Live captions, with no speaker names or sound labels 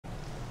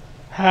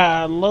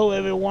Hello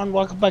everyone,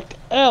 welcome back to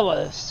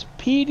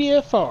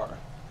LSPDFR.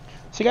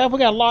 So guys, we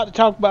got a lot to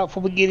talk about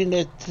before we get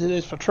into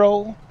this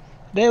patrol.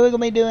 Today we're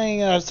going to be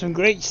doing some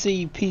Great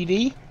Sea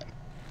PD.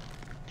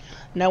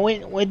 Now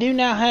we do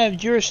now have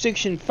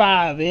Jurisdiction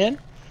 5 in,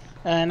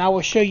 and I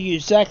will show you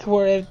exactly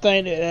where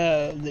everything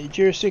that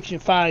Jurisdiction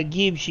 5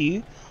 gives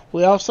you.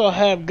 We also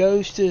have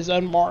Ghost's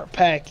unmarked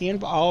pack in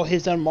for all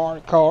his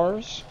unmarked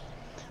cars.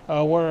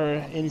 We're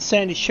in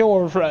Sandy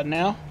Shores right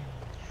now.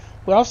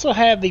 We also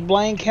have the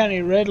Blaine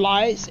County red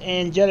lights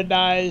and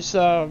Jedediah's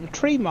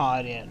tree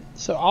mod in.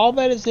 So all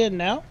that is in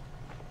now.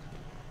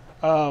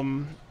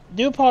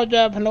 Do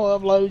apologize for no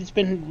upload. It's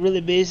been really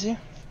busy.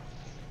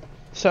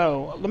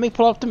 So let me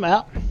pull up the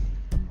map.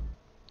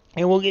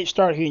 And we'll get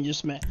started here in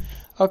just a minute.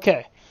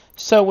 Okay.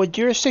 So with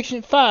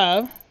Jurisdiction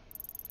 5,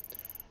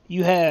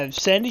 you have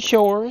Sandy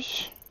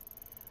Shores.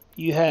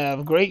 You have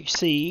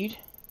Grapeseed.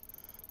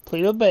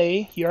 Paleto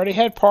Bay. You already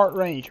had Park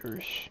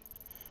Rangers.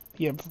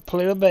 You have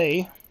Paleto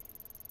Bay.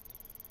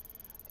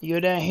 You go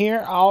down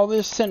here, all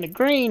this in the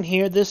green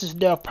here, this is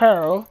Del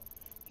Perro.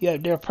 You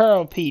have Del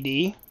Perro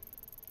PD.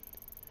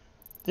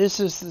 This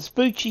is the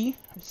Spoochie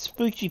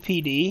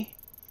PD.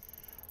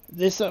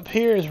 This up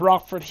here is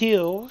Rockford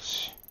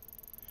Hills.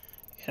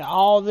 And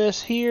all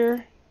this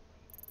here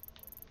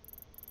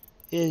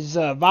is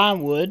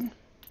Vinewood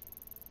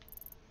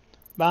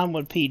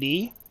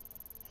PD.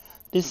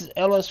 This is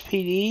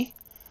LSPD.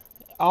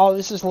 All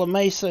this is La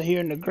Mesa here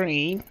in the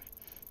green.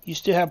 You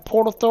still have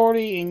Port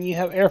Authority and you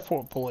have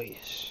Airport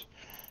Police.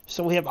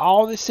 So we have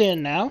all this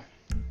in now.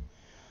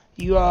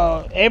 You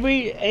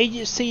every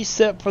agency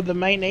except for the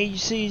main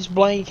agencies,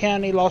 Blaine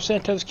County, Los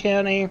Santos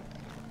County,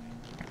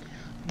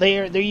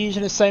 they're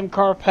using the same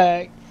car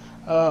pack.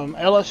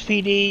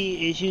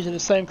 LSPD is using the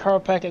same car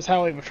pack as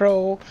Highway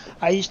Patrol.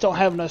 I just don't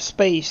have enough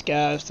space,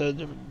 guys, to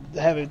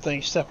have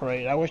everything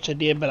separated. I wish I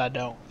did, but I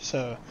don't.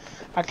 So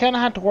I kind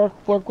of have to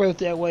work with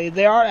it that way.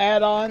 There are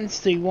add-ons.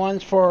 The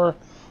ones for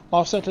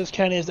Los Santos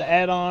County is the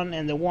add-on,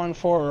 and the one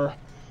for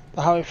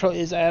the Highway Patrol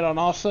is the add-on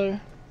also,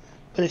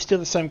 but it's still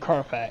the same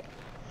car pack.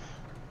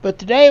 But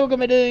today we're going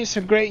to be doing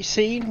some Great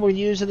Sea. We're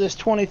using this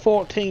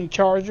 2014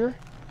 Charger.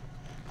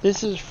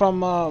 This is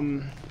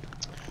from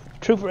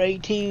Trooper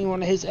 18,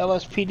 one of his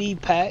LSPD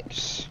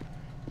packs.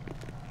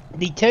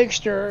 The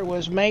texture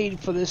was made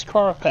for this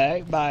car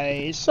pack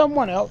by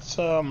someone else.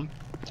 I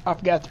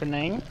forgot their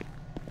name.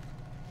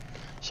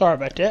 Sorry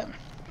about that.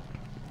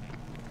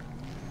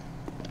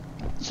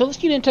 So let's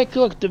get in and take a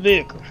look at the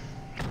vehicle.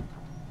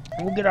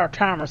 We'll get our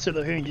timer set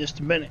up here in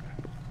just a minute.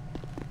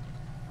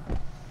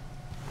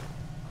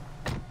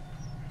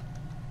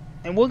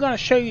 And we're going to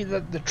show you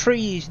the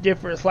trees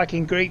difference like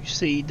in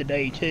Grapeseed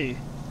today too.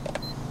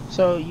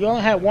 So you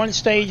only have one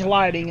stage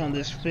lighting on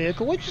this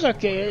vehicle, which is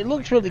okay. It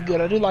looks really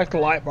good. I do like the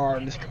light bar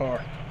in this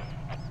car.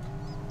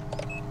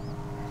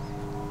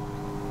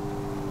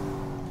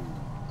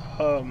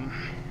 We're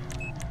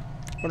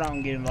not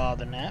going to get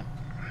involved in that.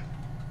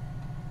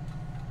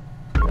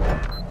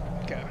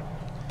 Okay.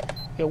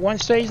 Got one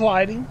stage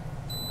lighting.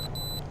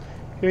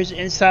 Here's the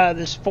inside of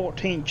this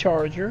 14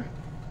 Charger.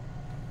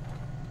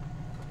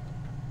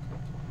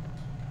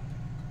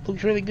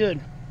 Looks really good.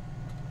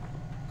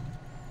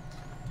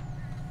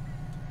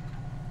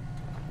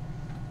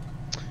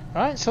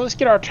 Alright, so let's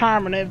get our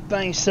timer and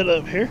everything set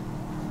up here.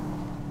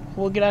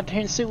 We'll get out there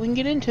and see what we can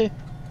get into.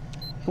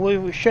 And we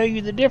will show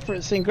you the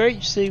difference in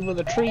Great Sea with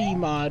a tree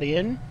mod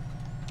in.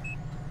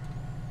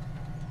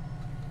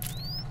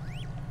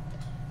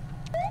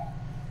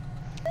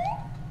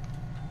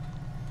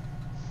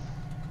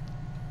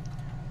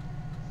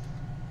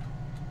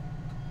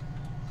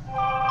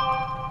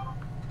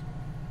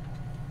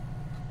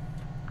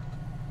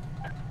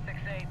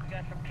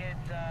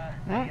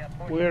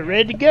 We're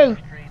ready to go.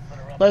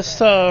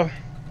 Let's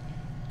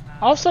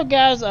also,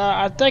 guys,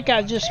 I think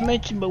I just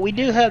mentioned, but we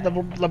do have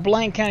the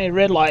Blaine County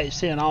red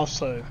lights in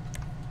also.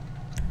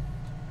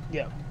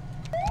 Yep.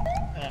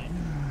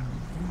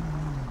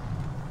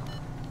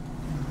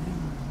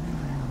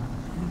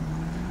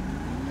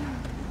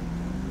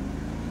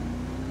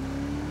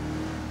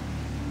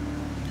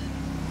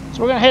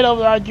 So we're gonna head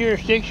over to our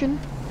jurisdiction.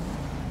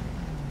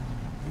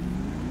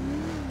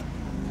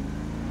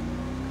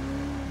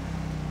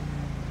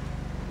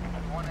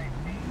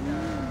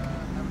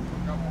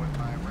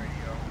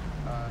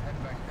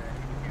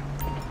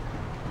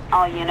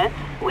 All units,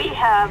 we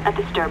have a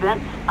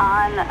disturbance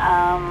on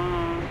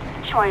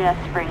Cholla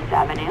Springs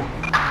Avenue.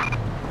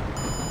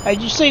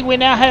 As you see, we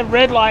now have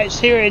red lights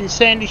here in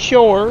Sandy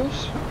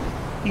Shores.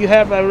 You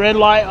have a red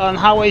light on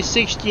Highway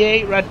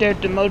 68 right there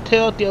at the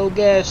motel at the old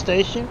gas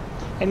station,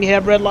 and you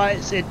have red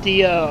lights at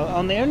the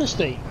on the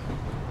interstate.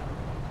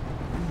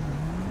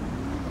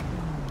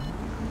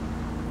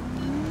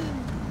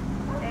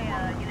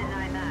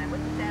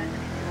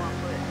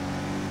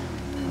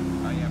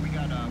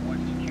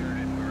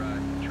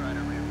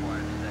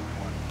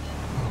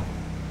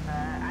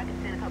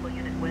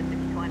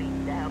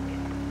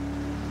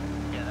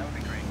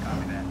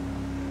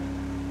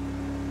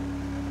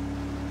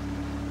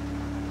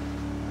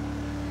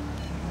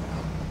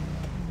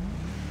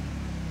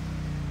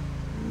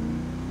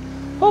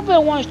 Hope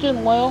everyone's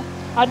doing well.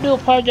 I do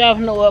apologize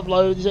for no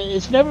uploads.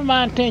 It's never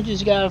my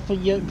intentions, guys, for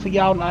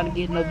y'all not to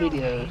get no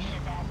videos.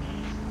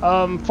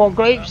 For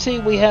Grape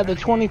Seed, we have the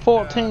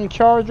 2014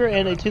 Charger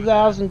and a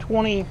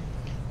 2020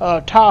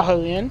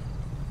 Tahoe in.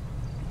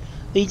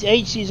 These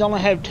HCs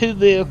only have 2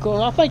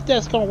 vehicles. I think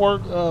that's going to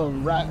work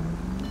right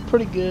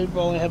pretty good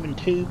for only having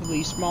 2 for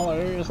these smaller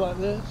areas like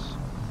this.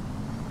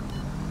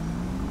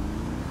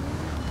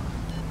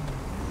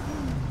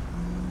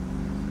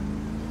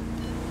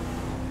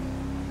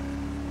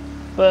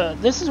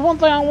 But this is one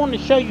thing I wanted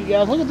to show you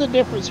guys. Look at the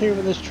difference here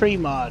with this tree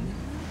mod.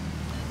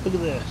 Look at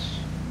this.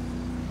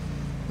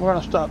 We're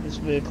going to stop this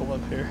vehicle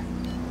up here.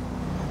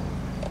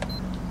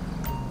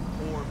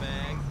 Poor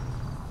bag.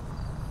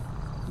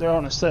 They're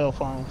on a cell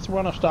phone, so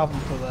we're going to stop them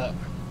for that.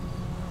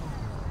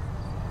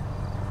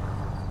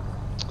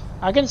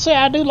 I can say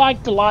I do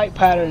like the light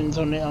patterns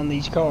on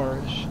these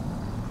cars.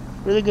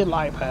 Really good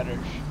light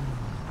patterns.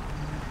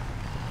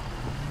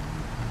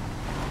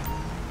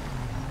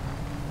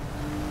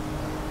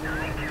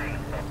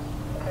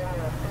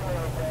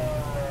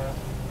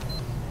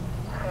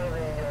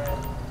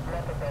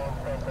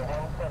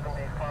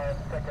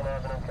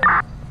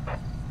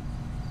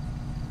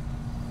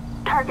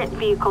 Target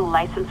vehicle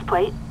license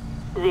plate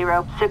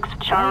 06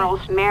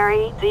 Charles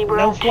Mary 0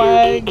 No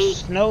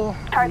flags, no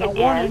Target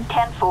warning. is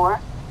 10-4.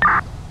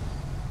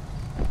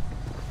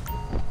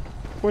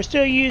 We're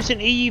still using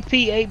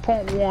EUP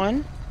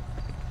 8.1.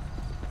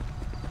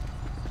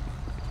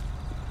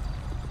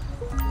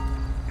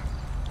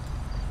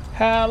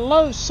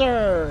 Hello,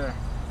 sir.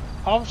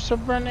 Officer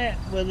Burnett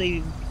with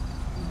the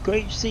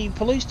Grape Seed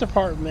Police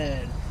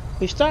Department.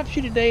 We stopped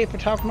you today for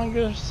talking on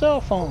your cell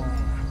phone.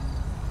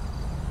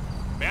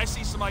 May I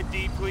see some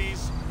ID,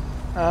 please?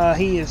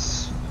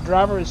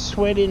 Driver is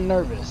sweaty and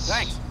nervous.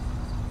 Thanks.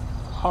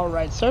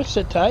 Alright, sir,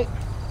 sit tight.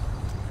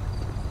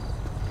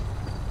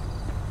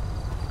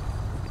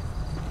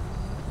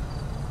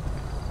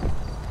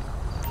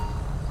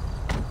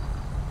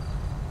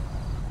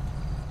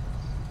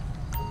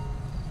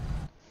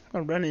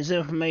 I'll run his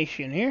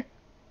information here.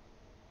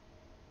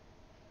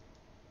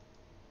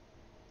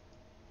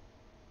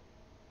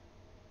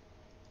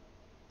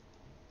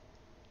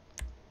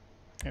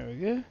 There we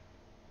go.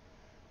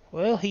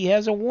 Well, he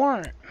has a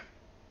warrant.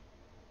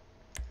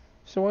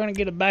 So we're going to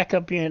get a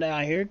backup unit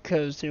out here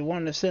because the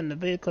one that's in the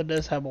vehicle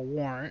does have a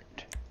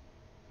warrant.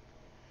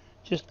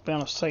 Just to be on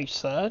the safe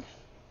side.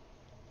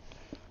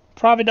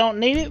 Probably don't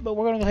need it, but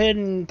we're going to go ahead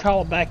and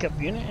call a backup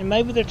unit. And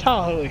maybe their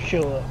Tahoe will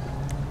show up.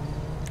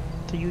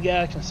 So you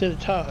guys can see the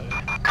Tahoe.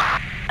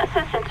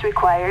 Assistance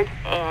required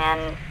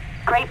in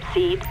Grape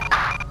Seed.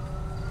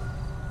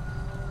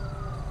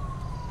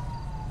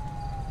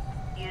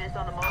 Units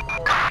on the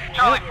multiple.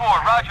 Charlie 4,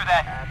 roger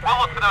that. We'll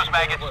look for those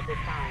maggots.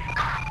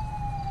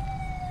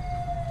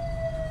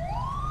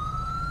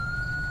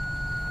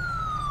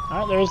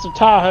 Alright, there's the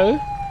Tahoe.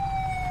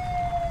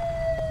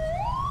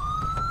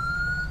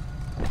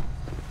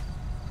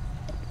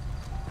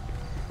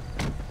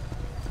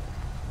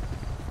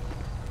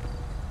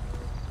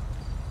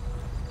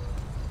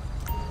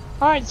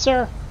 Alright,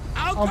 sir.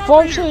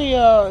 Unfortunately,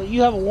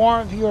 you have a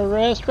warrant for your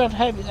arrest. We're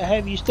going to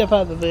have you step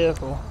out of the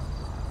vehicle.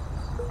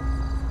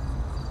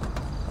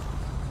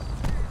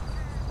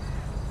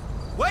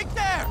 Wait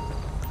there!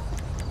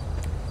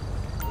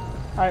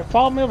 Alright,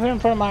 follow me over here in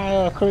front of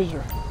my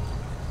cruiser.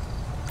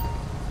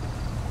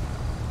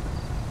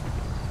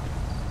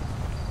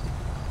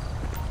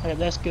 Okay,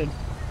 that's good.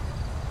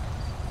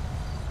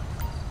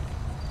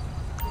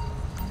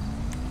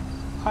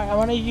 Alright, I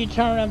want you to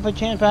turn around and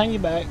put your hands behind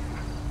your back.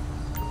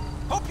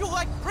 Hope you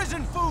like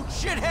prison food,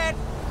 shithead!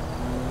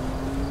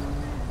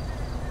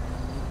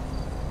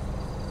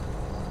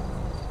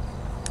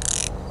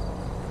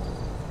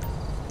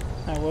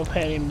 Alright, we'll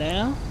pat him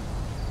down.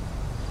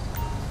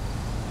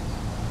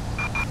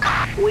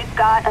 We've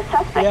got a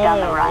suspect on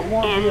the run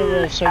in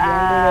arrest, so you're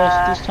under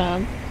arrest this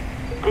time.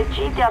 the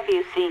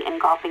GWC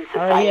Engulfing Society.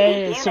 Alright, yeah,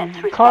 Units some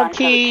respond car to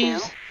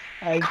keys,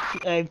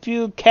 a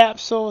few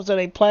capsules in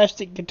a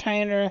plastic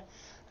container,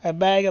 a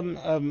bag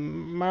of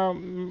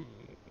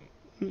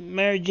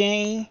Mary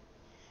Jane,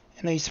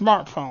 and a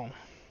smartphone.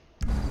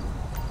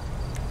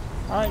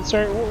 Alright,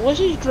 sir, what's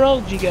these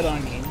drugs you got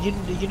on you?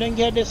 You didn't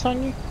get this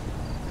on you?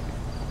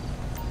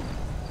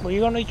 Well,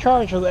 you're going to be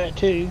charged with that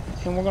too,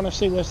 and we're going to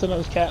see what's in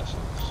those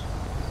capsules.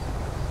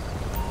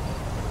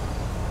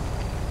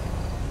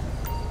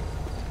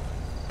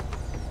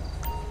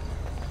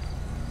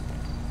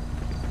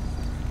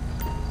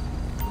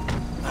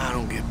 I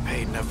don't get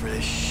paid enough for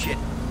this shit.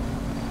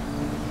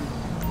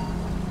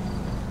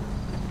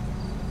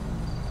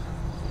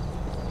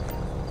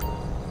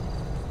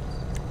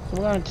 So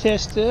we're going to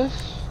test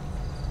this.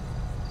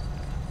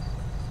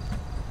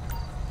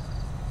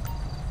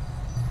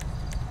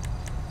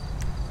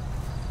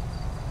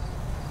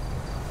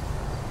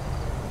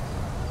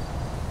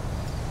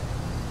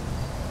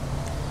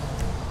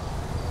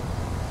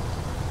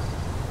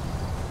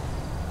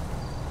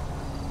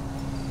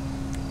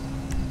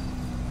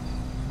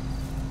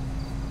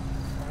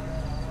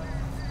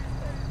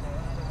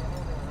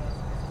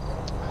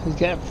 He's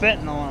got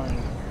fentanyl on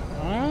him.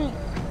 Alright.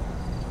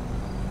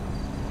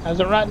 As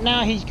of right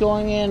now, he's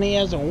going in. He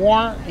has a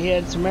warrant. He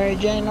had some Mary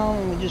Jane on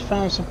him. We just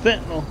found some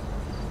fentanyl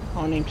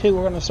on him, too.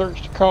 We're going to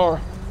search the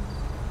car.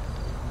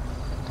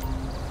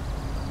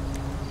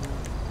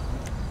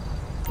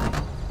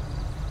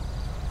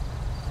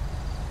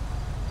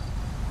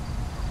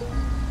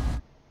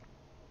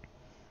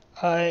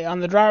 On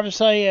the driver's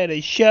side, he had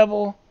a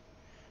shovel,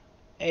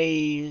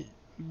 a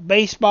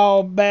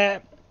baseball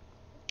bat,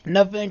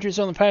 enough inches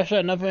on the passenger side,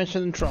 enough inches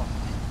in the trunk.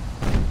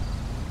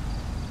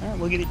 Alright,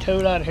 we'll get it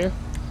towed out of here.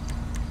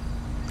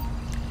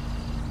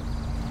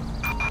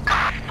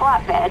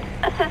 Flatbed,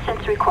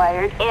 assistance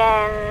required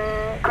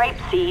in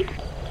grapeseed.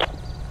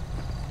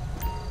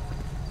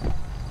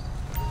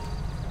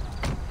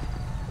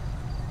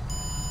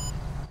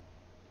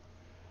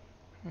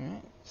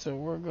 Alright, so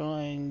we're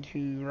going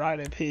to write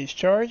up his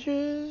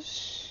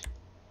charges.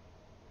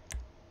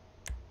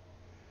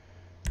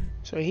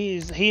 So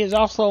he is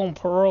also on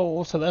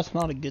parole, so that's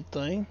not a good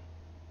thing.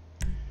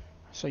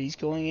 So he's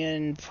going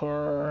in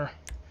for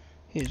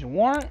his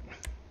warrant.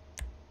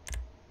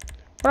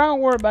 But I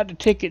don't worry about the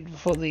ticket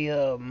for the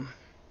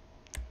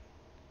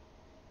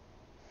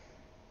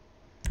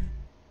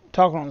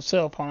talking on the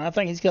cell phone. I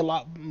think he's got a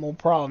lot more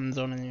problems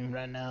on him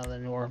right now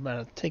than worry about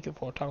a ticket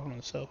for talking on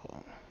the cell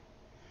phone.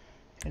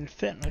 And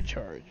fentanyl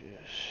charges.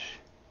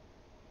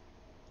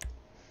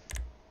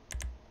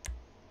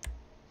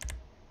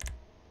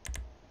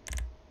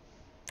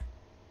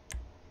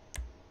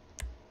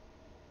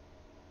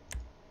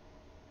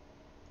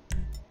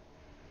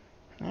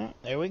 Alright,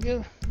 there we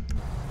go.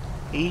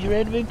 He's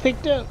ready to be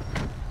picked up.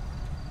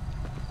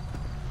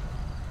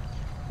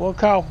 We'll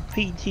call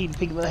PT to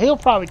pick him up. He'll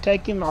probably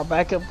take him, our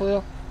backup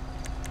will.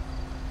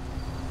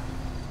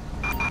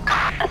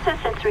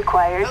 Assistance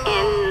required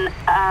in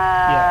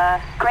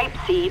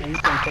grapeseed. Yeah,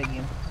 he's gonna take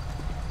him.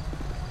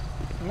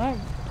 Alright,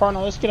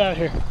 partner, let's get out of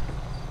here.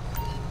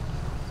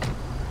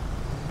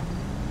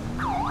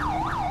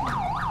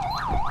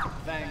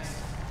 Thanks.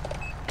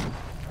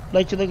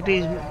 Let you look at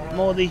these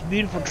more of these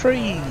beautiful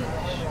trees.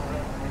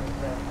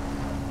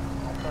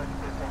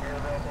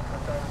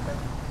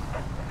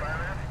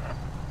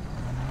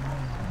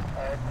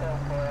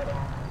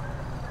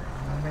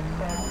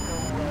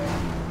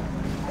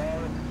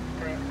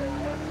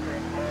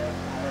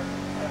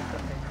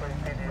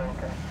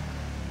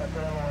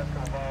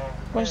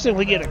 Let's see if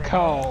we get a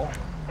call.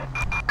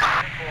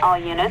 All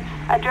units,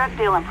 a drug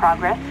deal in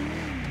progress.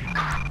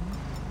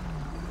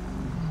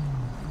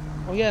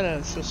 We got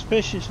a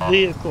suspicious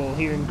vehicle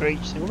here in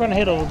Great City. We're gonna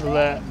head over to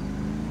that.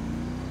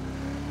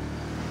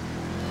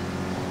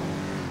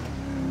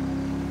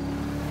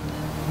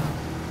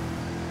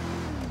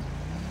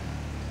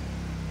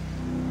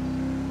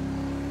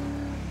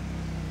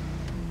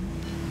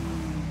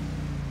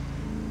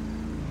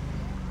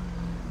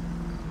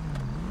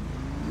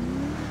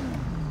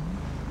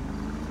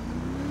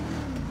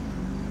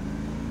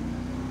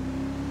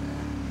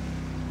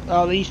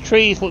 Oh, these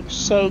trees look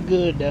so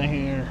good down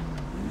here.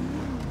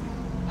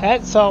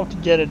 Hats off to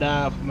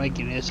Jedediah for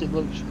making this. It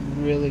looks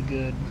really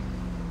good.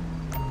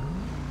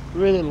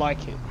 Really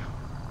like it.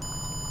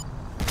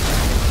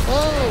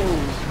 Whoa!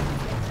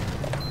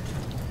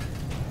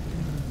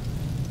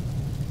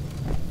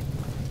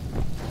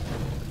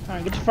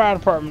 Alright, get the fire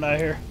department out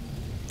here.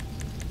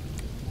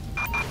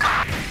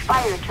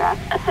 Fire truck,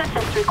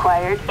 assistance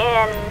required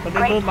in But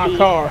they moved my grapeseed.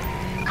 car.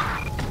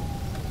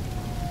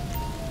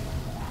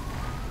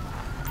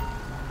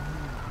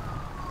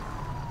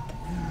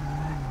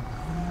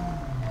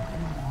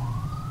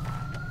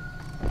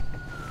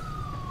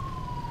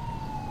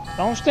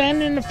 Don't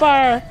stand in the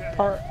fire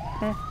part.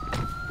 Huh?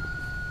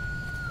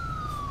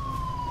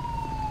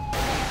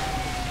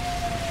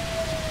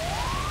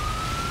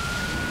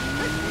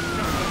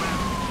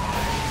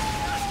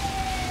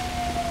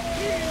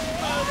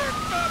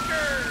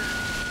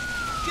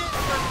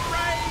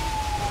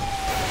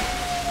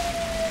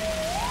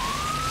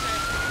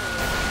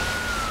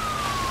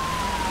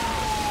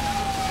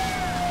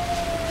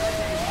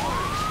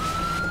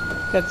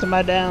 Got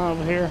somebody down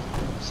over here.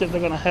 See if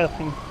they're gonna help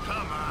him. Come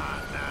on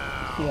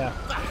now. Yeah.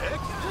 What the heck is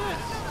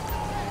this?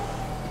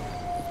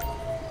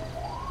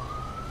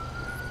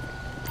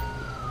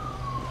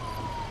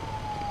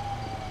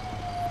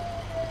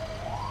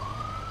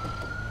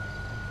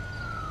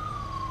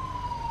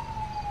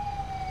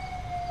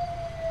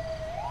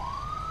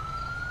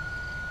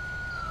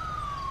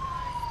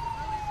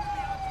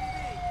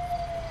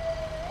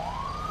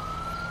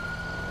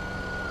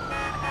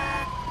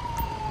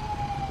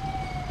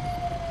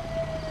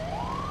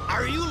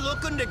 Are you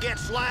looking to get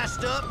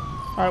sliced up?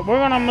 Alright, we're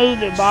gonna move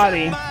the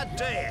body. My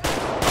death.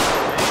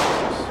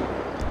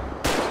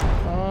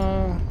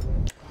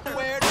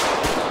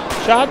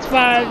 Shots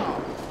fired.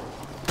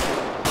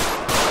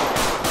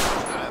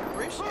 I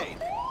appreciate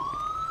it.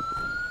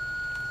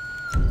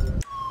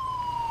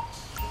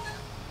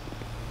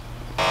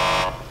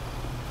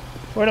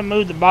 We're gonna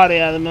move the body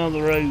out of the middle of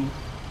the road.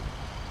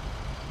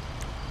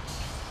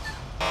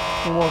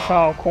 And we'll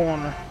call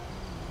coroner.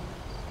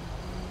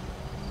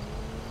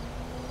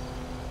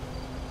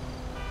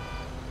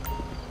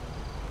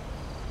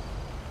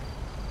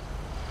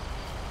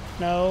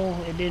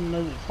 No, it didn't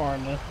move it far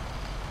enough.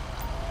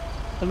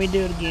 Let me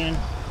do it again.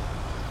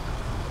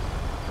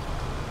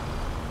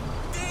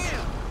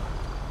 Damn!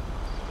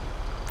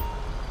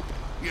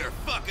 You're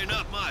fucking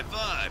up my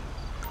vibe.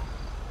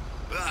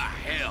 Ah,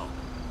 hell.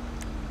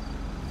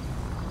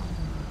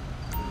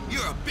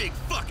 You're a big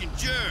fucking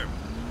germ.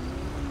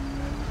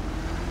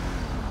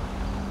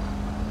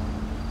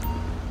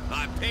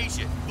 I'm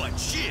patient, but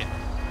shit.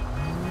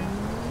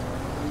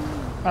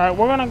 Alright,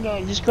 we're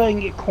gonna just go ahead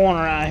and get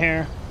corner out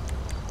here.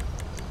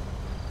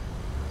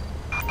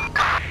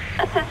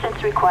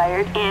 Assistance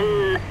required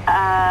in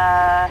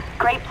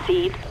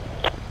grapeseed.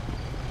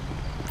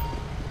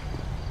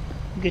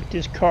 Get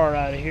this car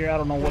out of here. I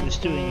don't know what it's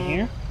doing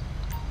here.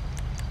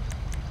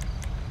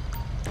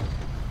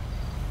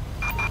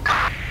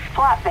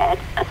 Flatbed.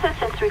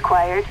 Assistance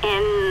required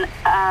in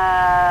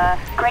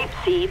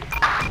grapeseed.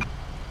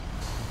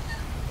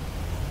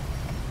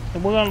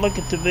 And we're gonna look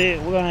at the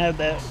vehicle. We're gonna have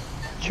that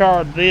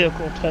charred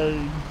vehicle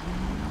towed.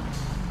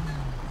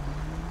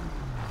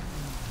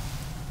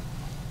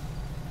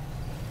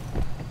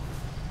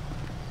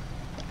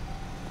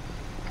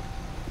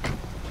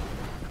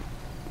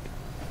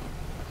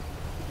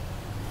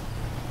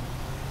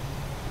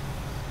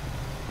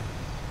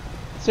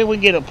 See if we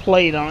can get a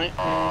plate on it.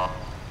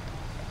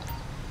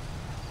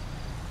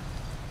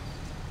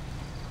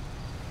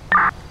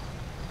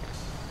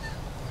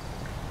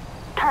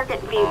 Target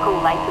vehicle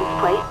license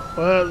plate.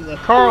 Well, the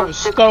car was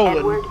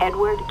stolen.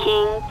 Edward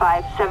King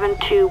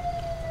 572.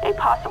 A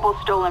possible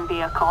stolen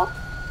vehicle.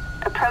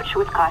 Approach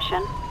with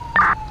caution.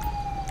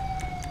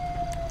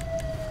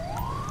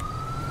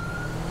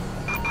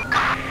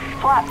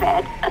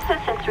 Flatbed.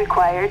 Assistance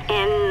required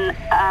in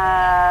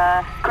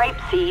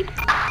grapeseed.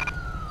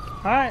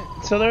 Alright,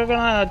 so they're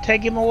gonna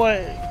take him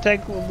away,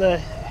 take the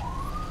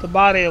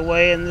body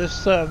away, and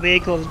this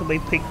vehicle is gonna be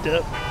picked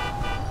up.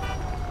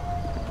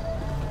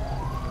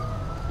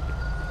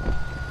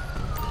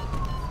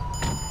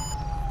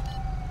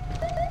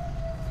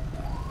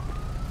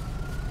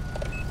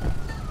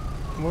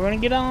 We're gonna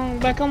get on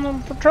back on the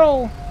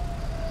patrol.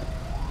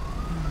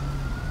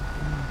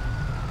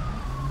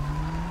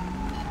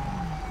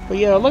 But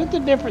yeah, look at the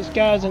difference,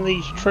 guys, in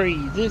these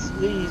trees. These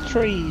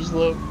trees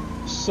look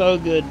so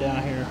good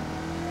down here.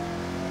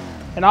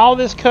 And all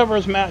this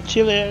covers Mount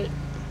Chiliad,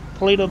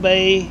 Paleto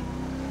Bay,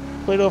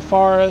 Paleto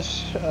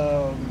Forest,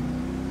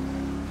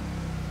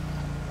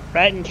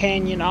 Raton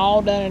Canyon,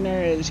 all down in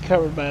there is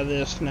covered by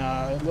this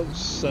now. It looks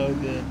so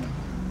good.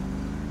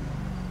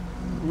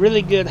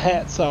 Really good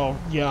hats off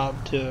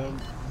job to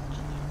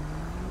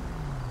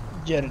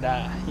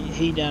Jedediah.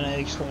 He done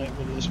excellent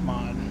with this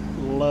mod.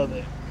 Love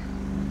it.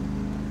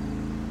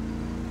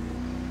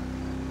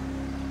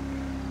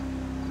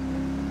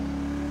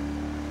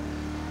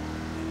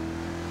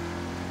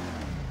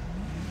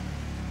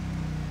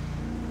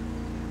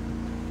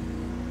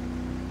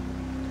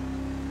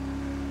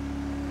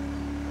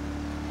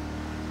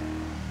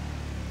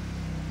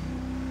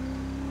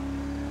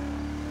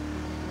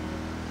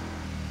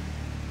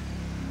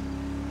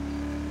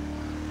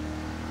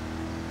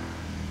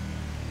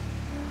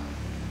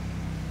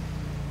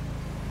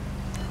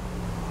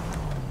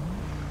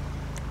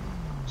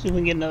 See if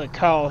we can get another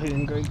call here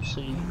in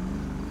Grapeseed.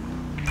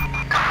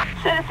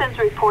 Citizens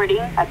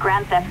reporting a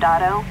Grand Theft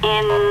Auto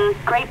in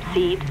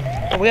Grapeseed.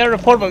 We got a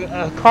report of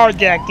a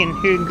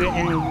carjacking here in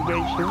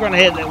Grapeseed. We're going to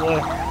head that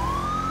way.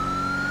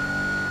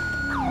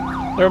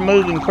 They're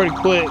moving pretty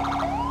quick.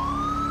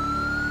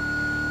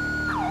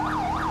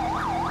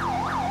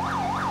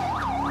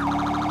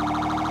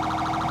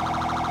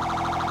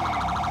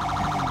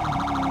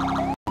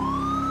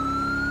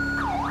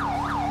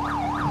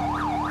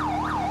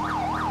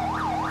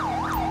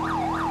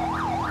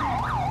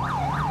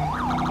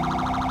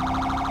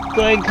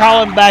 Go ahead and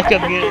call him back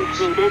up again.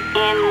 Assistance needed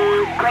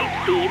in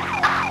Grapeseed.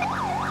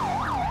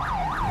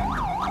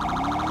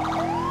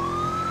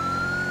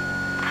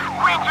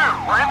 3-2,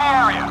 we're in the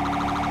area.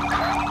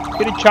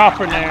 Get a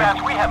chopper in there.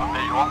 Dispatch, we have a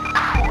visual.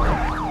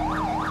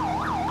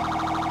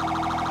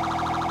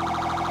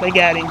 They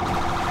got him.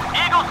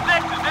 Eagle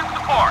 6 is in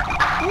support.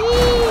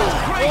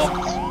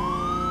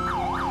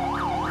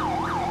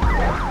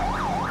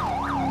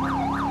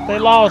 They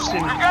lost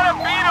him. We've got a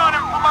beat on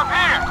him from up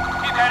here.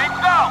 He's heading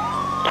south.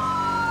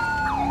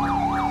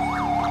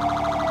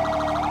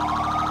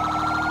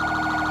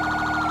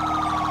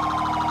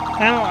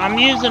 I'm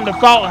using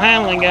default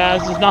handling,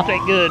 guys. It's not that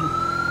good.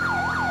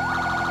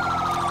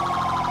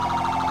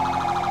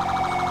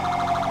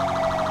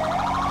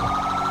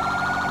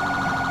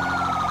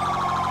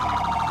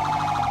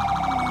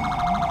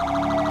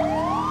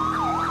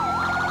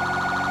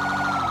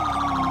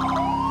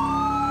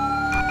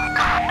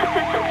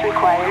 Assistance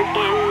required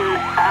in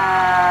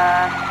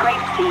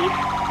Grapeseed.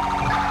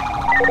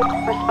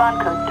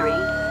 Respond code 3.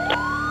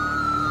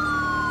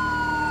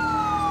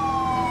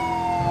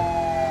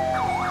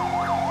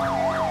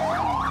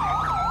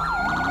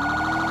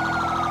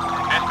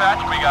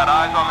 Dispatch, we got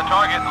eyes on the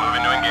target,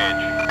 moving to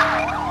engage.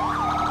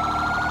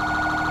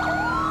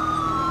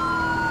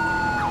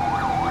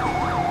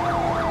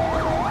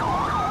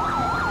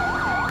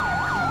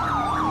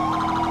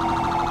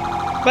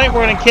 think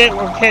we're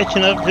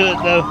catching up to it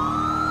though.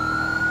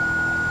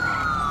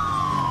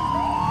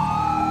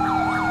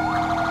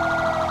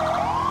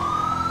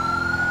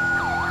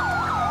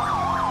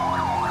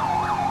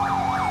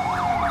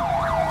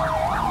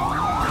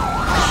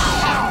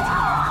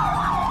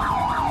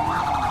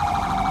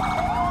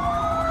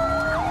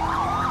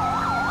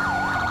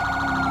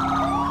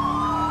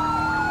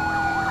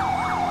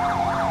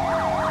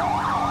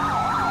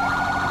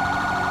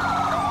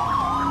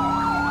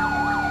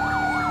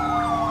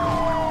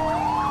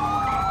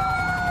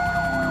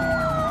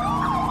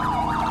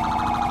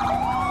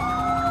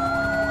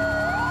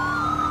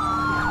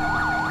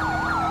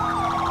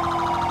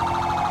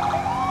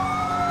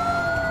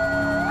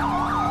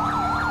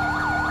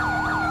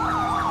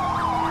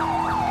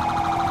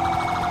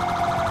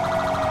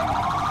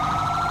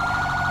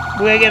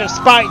 We gotta get a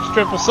spike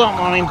strip or something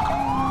on him.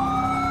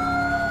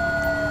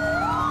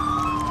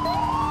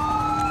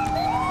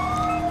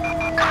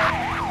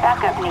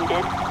 Backup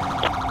needed.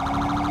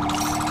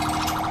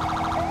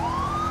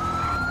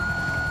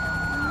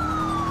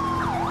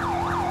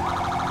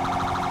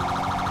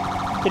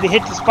 Did he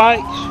hit the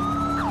spikes?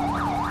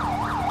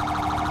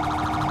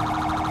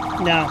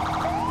 No.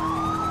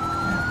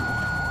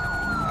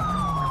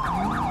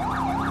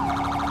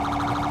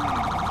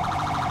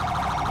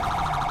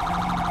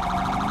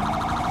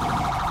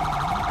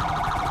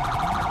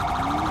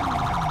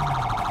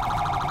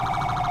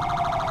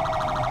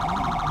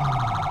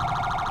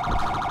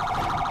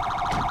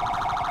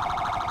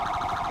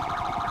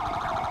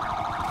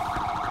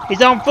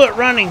 He's on foot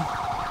running.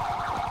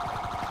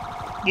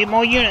 Get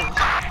more units.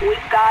 We've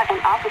got an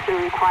officer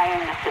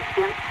requiring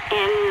assistance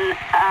in,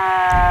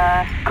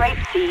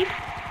 Grapeseed.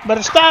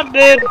 Better stop,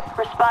 dude.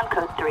 Respond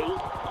code 3.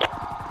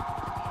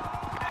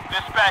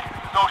 Dispatch,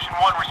 this is Ocean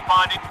 1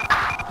 responding.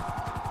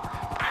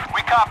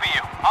 We copy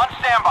you. On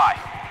standby.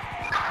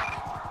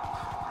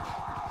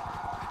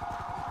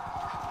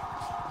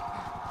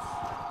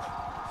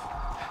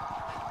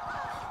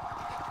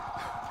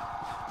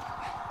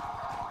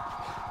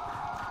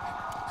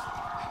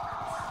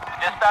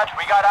 Dispatch,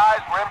 we got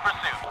eyes. We're in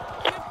pursuit.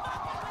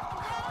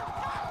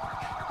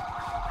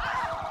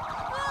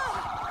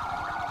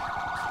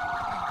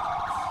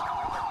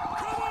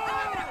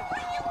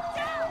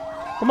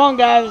 Come on,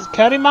 guys.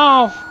 Cut him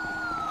off.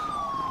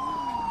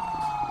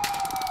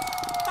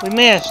 We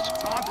missed.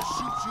 Time to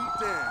shoot you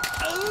down.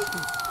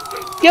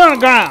 Get on the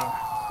ground.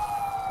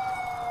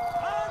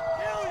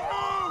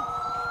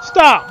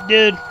 Stop,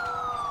 dude.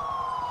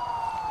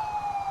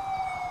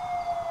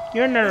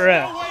 You're under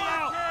arrest.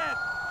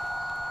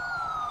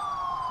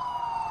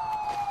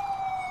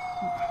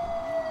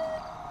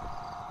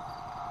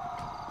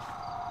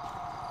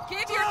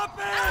 Give your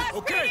LSPD!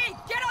 Okay.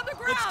 Get on the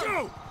ground! Let's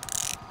go.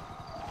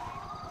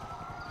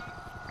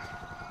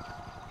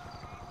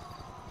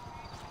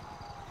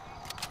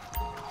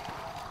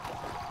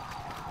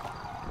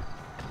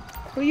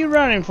 What are you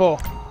running for?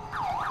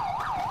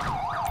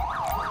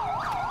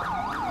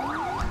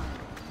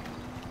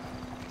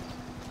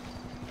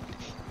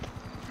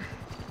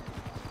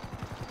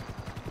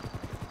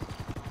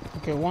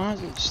 Okay, why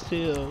is it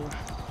still?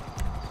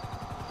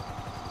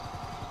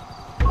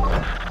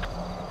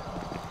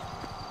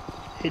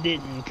 It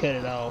didn't cut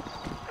it off.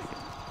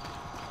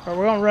 Alright,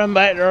 we're gonna run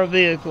back to our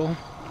vehicle.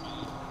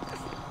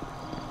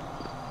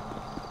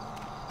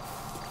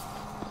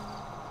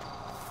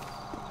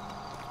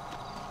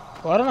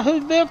 Well, I don't know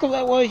whose vehicle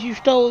that was you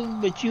stole,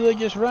 but you were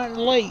just running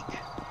late.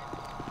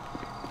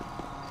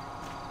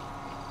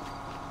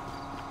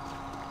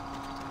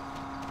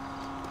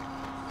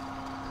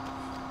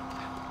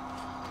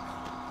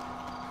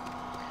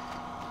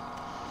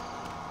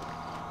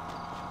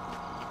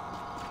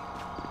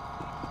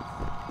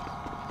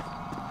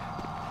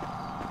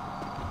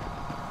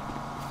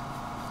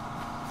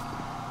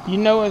 You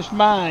know it's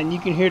mine. You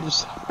can hear the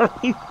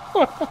siren.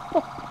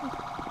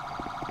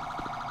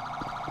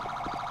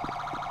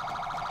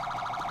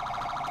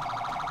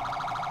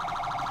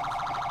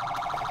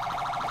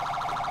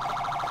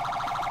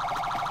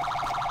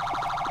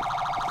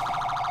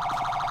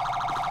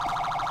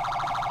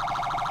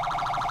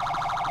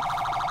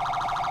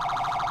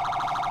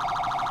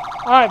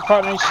 Alright,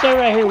 partner, stay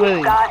right here with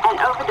you. Got an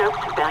overdose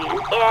civilian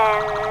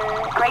in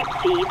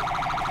Grapeseed.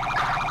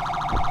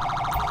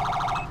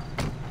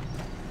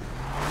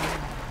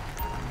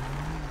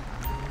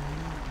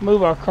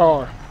 Move our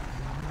car.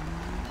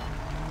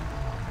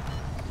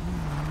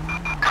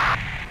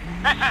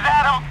 This is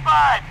Adam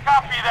 5.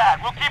 Copy that.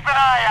 We'll keep an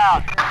eye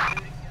out.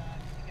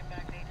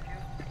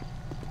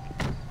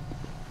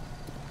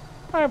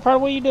 Alright, partner,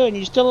 what are you doing?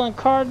 You still in the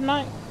car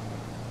tonight?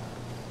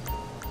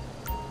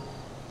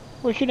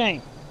 What's your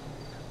name?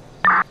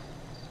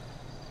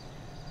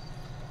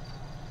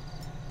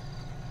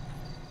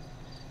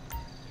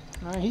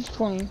 Alright, he's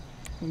clean.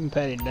 We can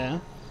pat it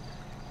down.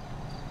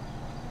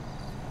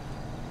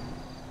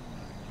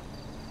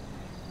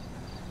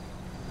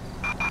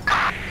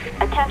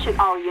 Attention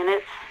all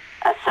units.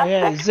 A We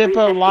had a suspect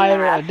Zippo resisting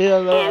lighter, a arrest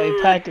dildo, a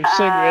in, pack of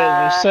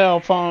cigarettes, a cell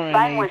phone, and a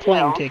Vinewood plane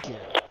Hill. ticket.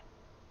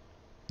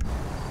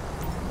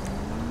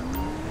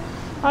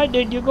 Alright,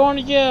 dude, you're going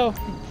to jail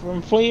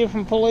from fleeing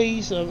from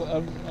police,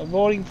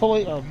 avoiding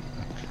police,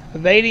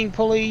 evading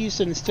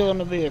police, and stealing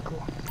the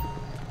vehicle.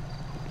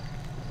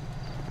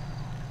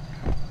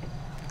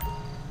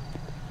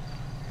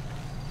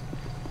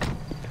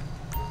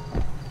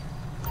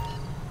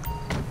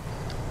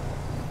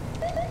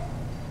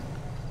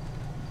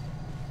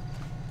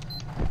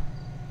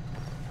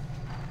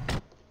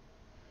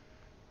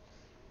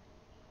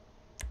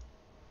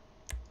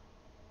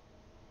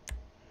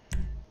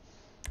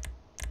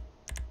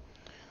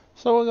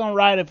 So we're gonna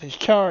write up his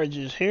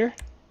charges here.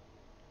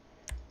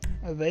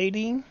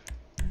 Evading.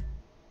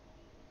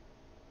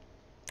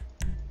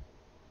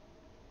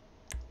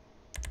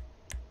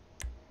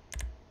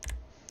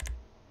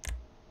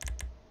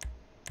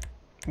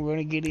 We're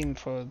gonna get him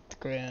for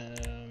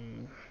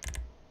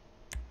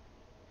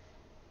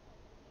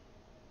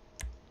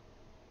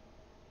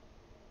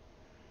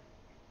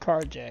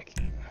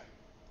carjacking.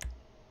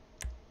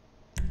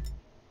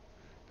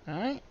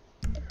 Alright.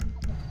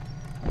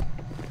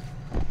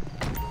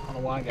 I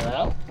don't know why I got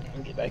out.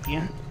 I'll get back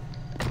in.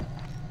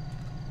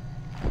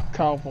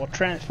 Call for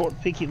transport to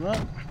pick him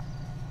up.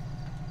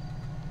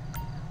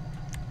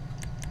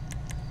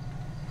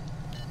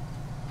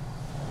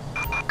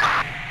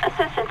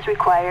 Assistance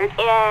required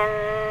in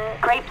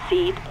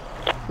Grapeseed.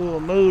 We'll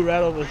move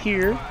right over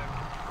here.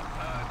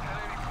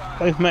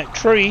 Away from that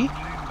tree.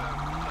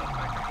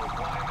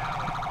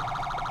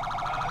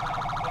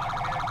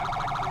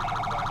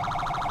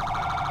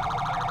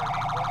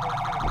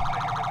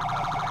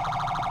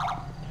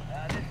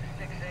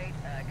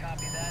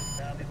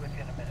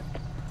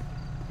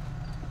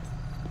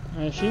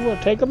 And she will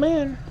take him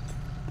in.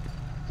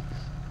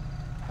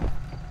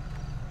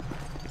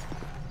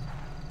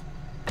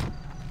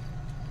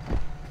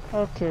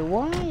 Okay,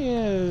 why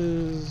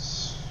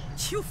is...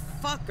 You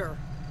fucker.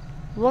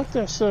 Look,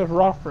 that says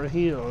Rockford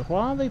Hills.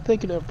 Why are they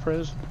picking up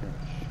prisoners?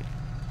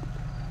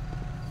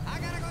 I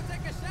gotta go take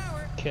a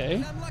shower.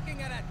 Okay. I'm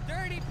looking at a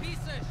dirty piece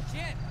of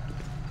shit.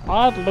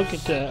 I'll have to look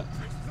at that.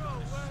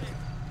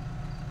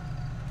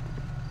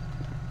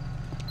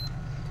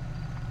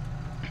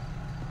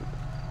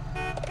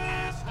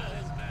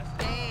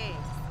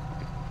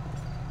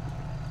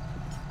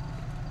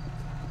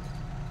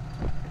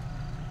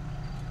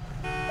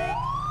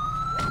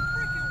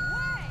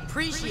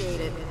 Appreciate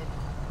it.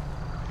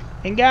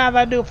 And guys,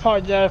 I do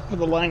apologize for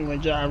the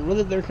language.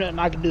 There's nothing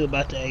I can do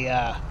about the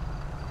AI. This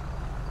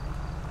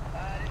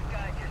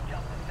guy just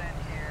jumped the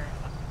fence here.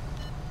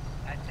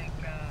 I think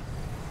he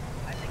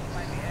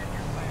might be heading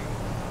your way.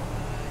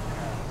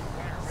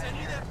 Send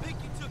me that pic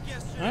you took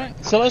yesterday.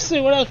 Alright, so let's see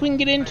what else we can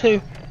get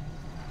into.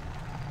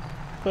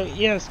 But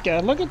yes,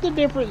 guys, look at the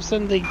difference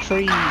in the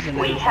trees and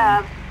We everything.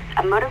 have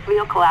a motor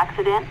vehicle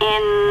accident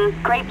in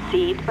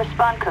Grapeseed.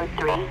 Respond code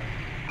 3.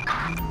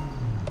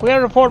 We got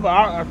a report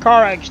about a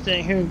car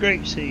accident here in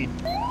Grapeseed.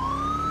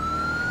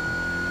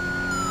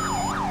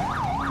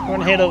 We're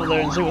gonna head over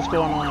there and see what's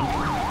going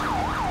on.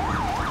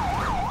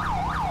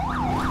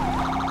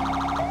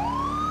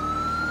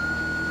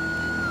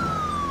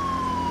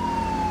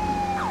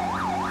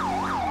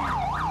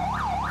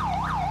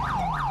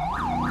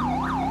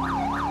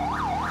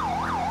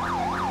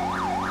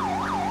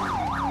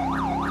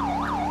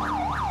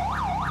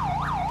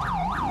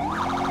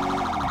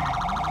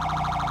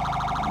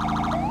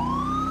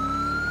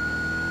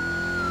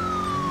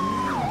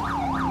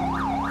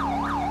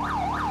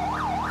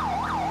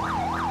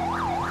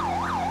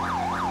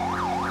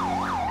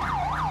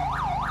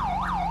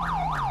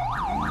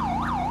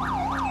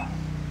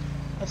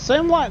 It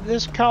seemed like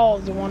this call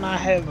is the one I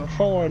had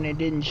before and it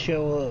didn't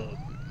show up.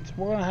 So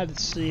we're gonna have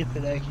to see if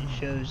it actually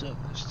shows up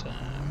this time.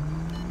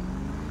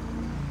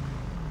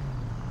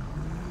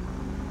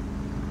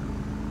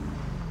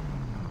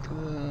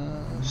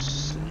 Let's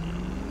see.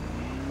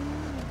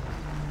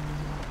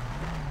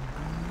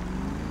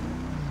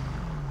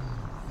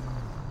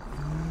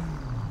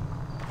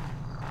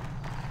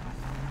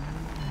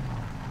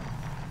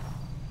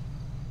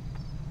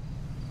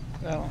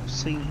 I don't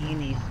see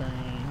anything.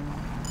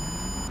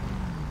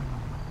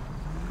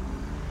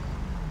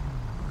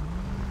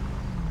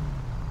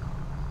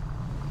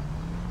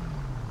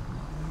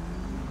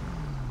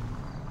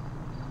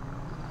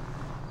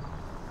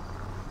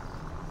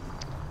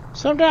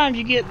 Sometimes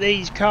you get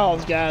these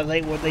calls, guys,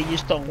 they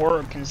just don't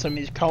work in some of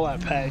these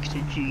call-out packs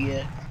that you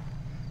get.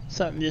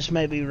 Something just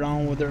may be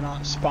wrong with they're not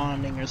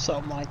responding or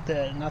something like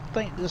that. And I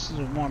think this is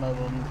one of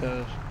them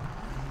because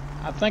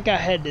I think I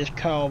had this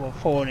call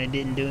before and it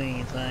didn't do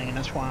anything, and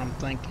that's why I'm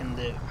thinking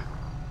that.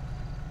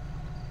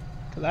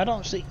 Because I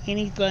don't see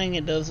anything.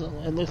 It doesn't.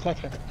 It looks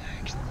like an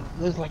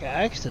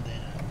accident.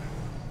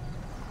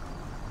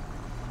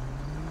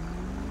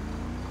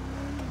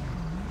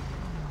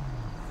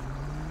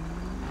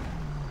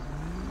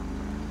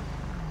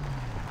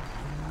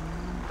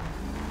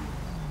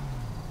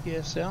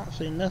 Yes, I don't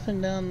see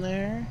nothing down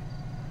there.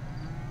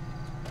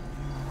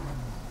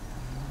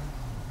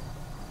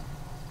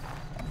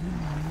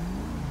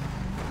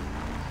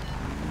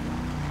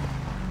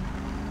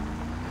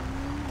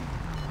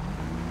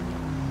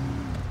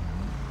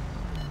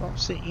 don't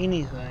see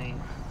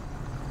anything.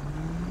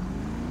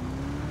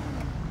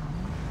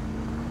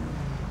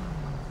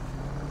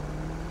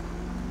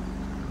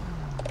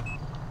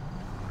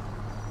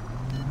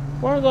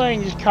 We're going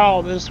to just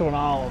call this one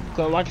off,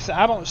 because like I said,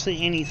 I don't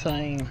see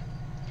anything.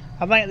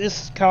 I think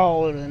this is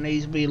called and it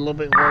needs to be a little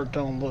bit worked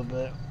on a little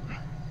bit.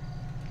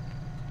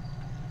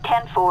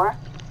 10-4.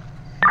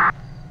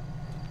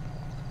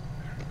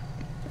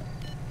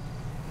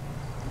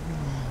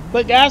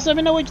 But guys, let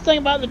me know what you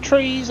think about the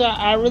trees.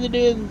 I really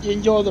did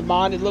enjoy the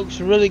mod. It looks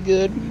really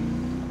good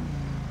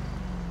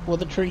with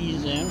the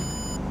trees in.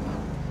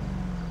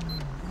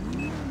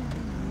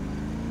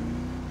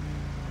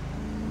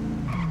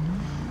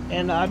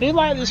 And I do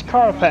like this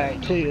car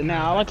pack too.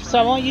 Now, like I said,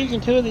 I'm only using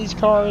 2 of these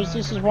cars.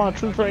 This is one of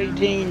Trooper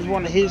 18's,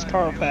 one of his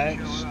car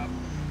packs.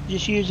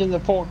 Just using the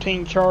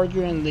 14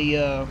 Charger and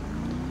the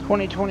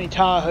 2020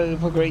 Tahoe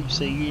for grape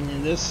seed.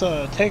 And this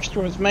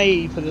texture was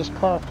made for this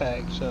car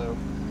pack, so.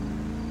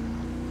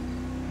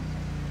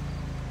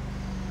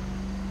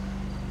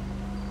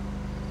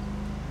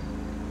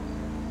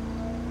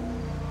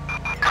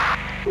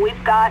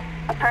 We've got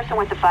a person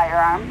with a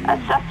firearm, a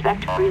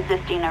suspect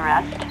resisting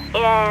arrest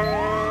in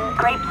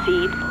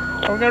Grapeseed.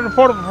 We're going to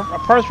report a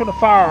person with a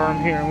firearm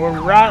here, and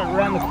we're right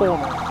around the corner.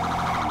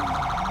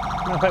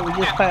 Matter of fact, we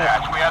just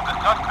passed. Dispatch, we have the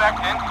suspect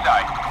in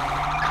sight.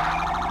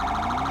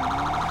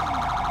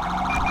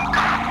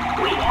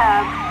 We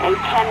have a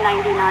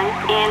 1099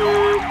 in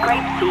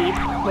Grapeseed.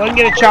 Go ahead and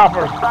get a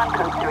chopper. Respond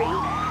code 3.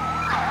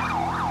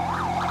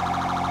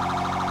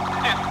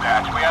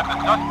 Dispatch, we have the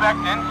suspect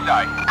in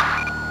sight.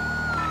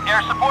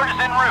 Air support is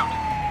en route.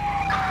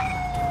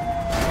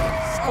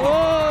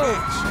 Whoa!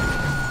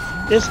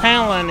 This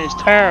handling is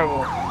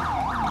terrible.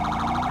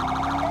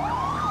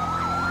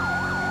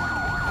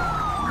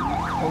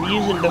 We're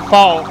using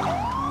default.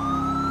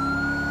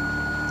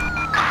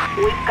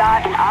 We've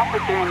got an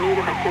officer in need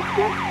of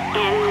assistance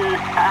in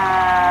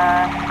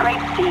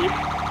Grapeseed.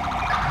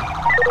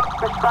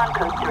 Respond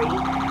code 3.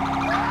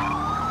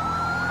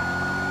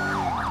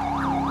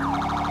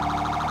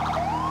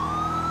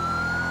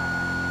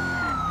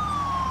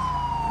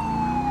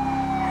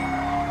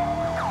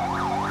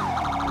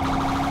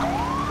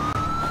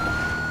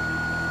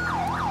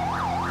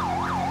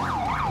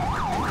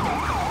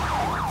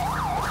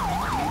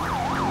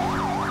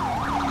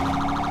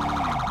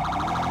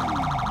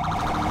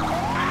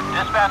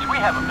 Dispatch, we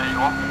have a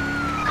visual.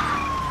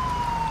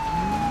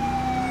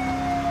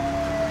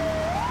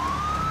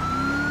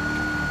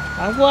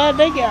 I'm glad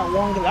they got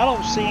one, because I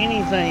don't see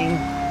anything.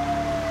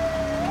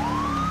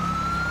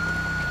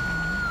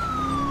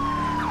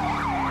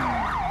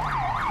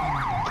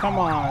 Come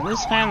on,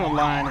 this handle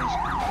line is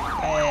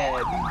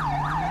bad.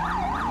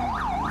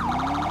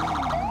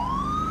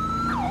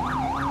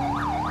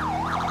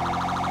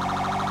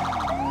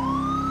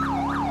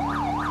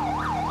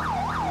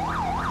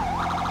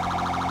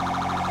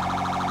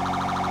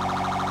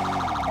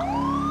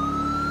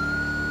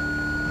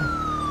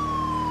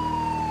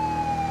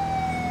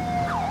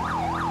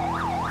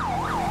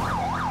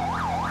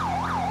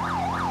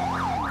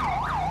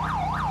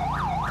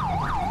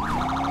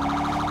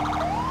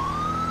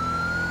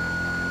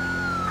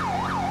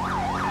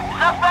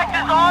 Suspect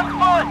is on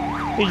foot.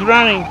 He's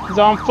running. He's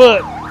on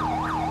foot.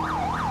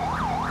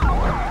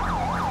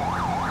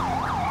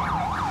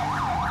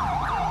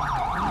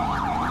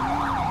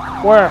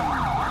 Where?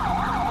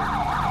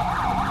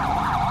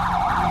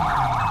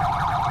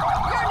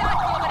 You're not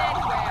going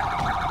anywhere.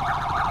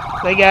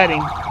 They got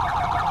him.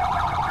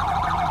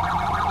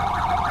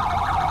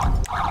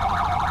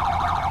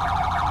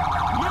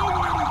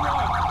 Nowhere to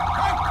run!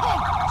 Hey,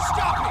 punk!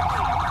 Stop it!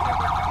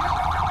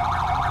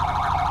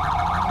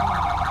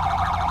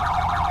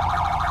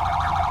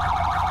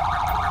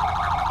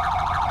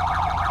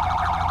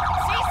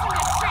 Cease and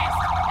desist.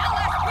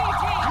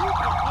 LSPD. You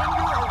are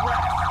under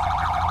arrest!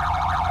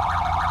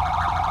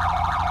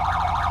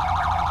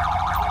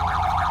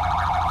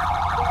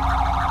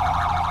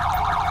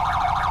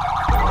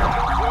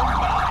 You're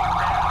mine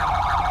now!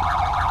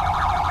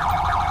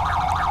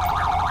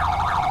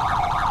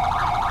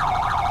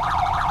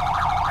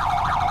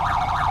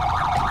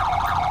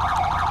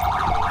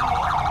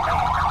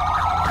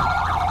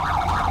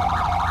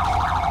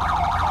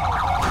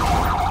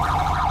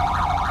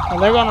 And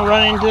they're gonna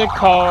run into the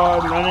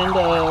car and run into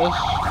us.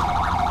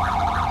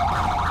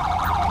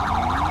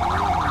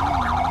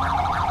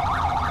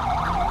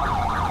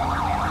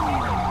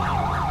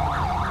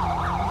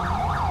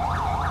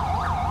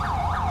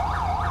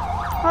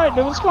 Alright,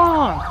 dude, what's going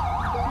on?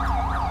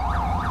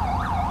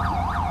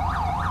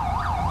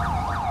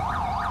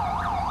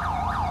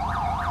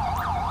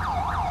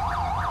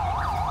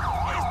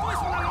 ¡Esto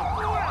es una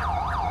locura!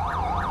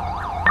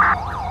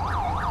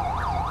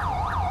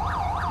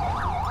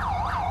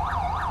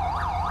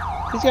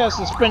 He's got a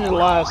suspended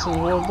license.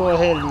 We'll go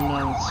ahead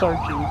and search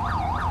him.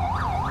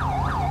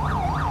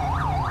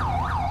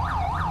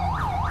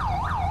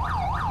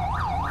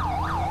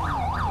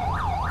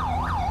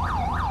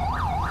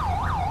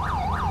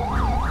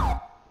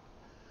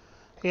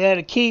 He had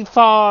a key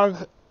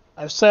fob,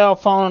 a cell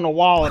phone, and a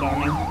wallet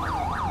on him.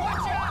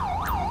 Watch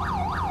out.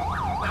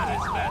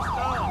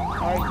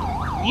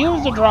 You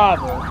as the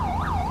driver,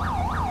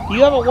 do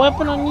you have a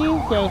weapon on you?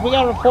 Because we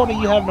got a report that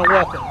you have no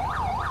weapon.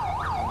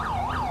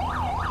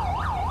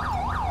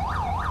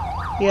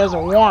 He has a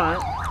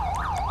warrant.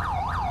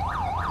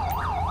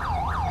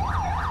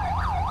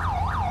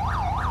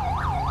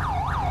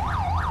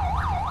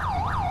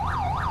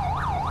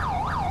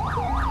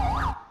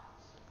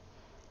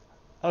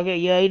 Okay,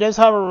 yeah, he does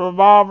have a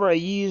revolver, a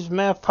used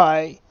meth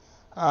pipe,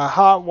 a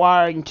hot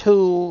wiring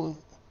tool,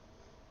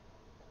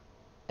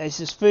 a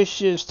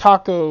suspicious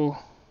taco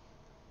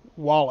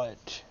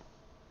wallet.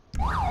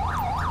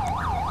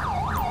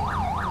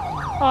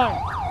 Alright,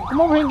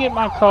 come over here and get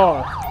my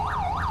car.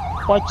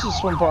 Watch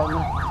this one, partner.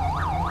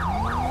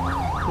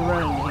 You're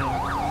running here.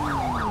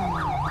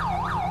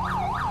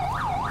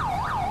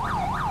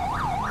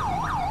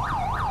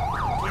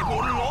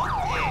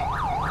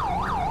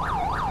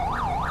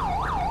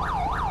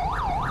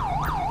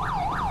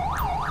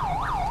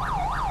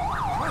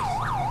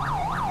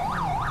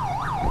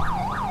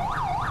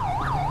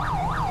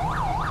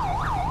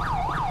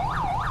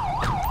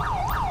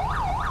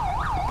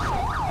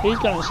 He's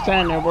gonna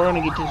stand there. We're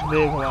gonna get this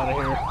vehicle out of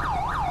here.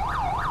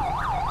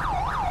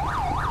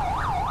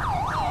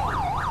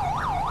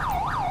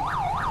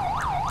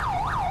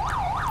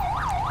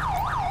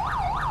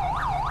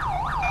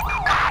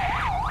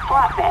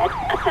 Flatbed,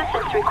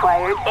 assistance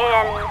required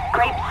in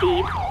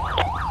Grapeseed.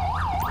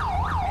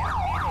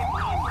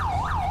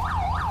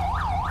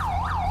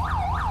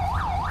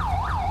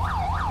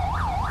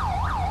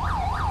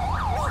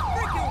 No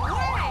freaking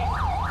way!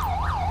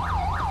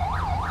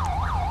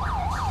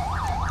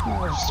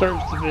 Let's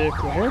search the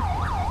vehicle here.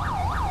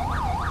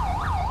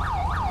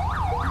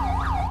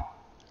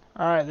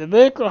 Alright, the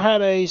vehicle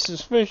had a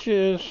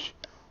suspicious,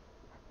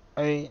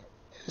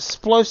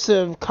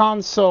 explosive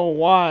console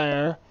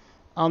wire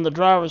on the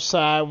driver's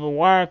side with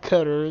wire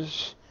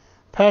cutters.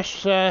 Passenger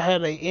side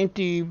had a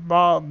empty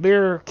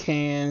beer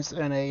cans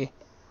and a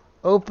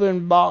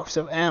open box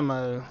of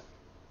ammo.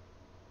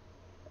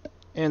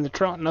 In the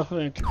trunk, nothing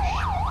of interest.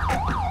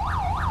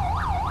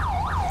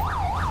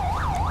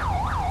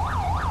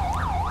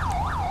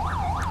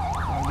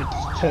 I'll get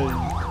this towed.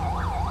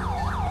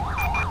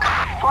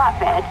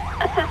 Flatbed,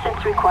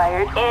 assistance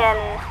required in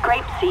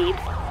Grapeseed.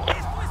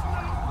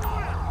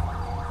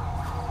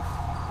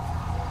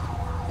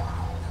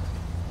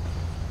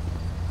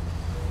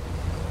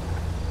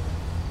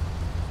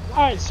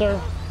 Alright, sir.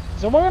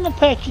 So we're going to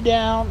pat you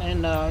down,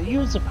 and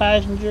you as a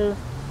passenger,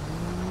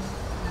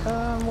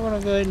 we're going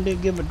to go ahead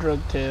and give him a drug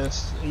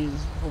test.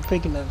 We're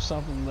picking up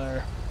something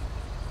there.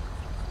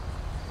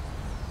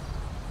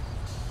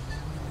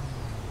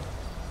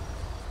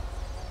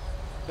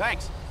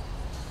 Thanks.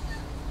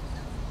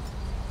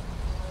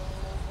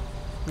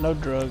 No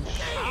drugs.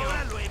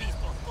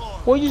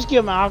 We'll just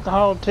give him an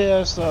alcohol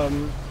test.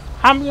 I'm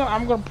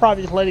gonna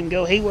probably just let him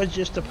go. He was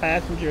just a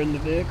passenger in the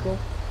vehicle.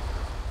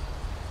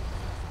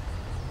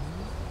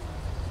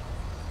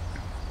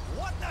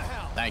 What the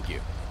hell? Thank you.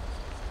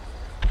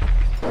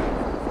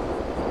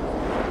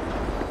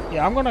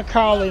 Yeah, I'm gonna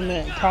call him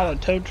and call a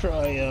tow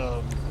truck.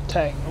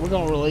 We're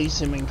gonna release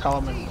him and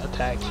call him a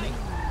taxi.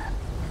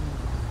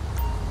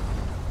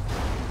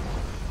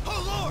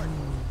 Oh Lord!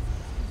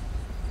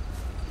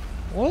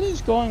 What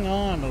is going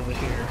on over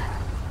here?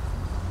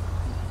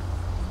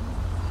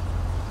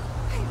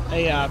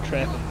 AI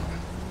traffic.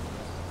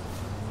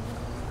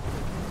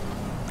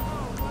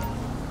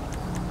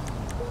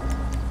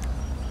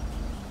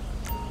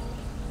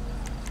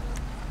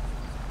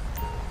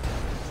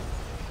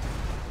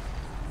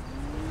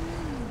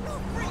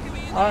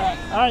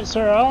 Alright,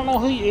 sir. I don't know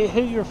who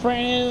your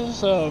friend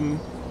is,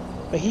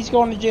 but he's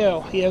going to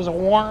jail. He has a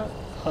warrant.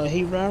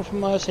 He ran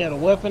from us. He had a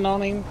weapon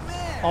on him.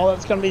 All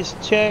that's going to be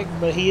checked,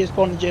 but he is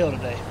going to jail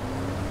today.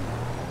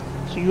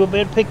 So you'll be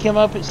able to pick him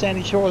up at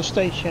Sandy Shores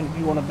Station if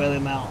you want to bail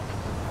him out.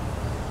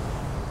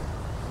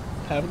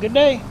 Have a good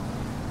day.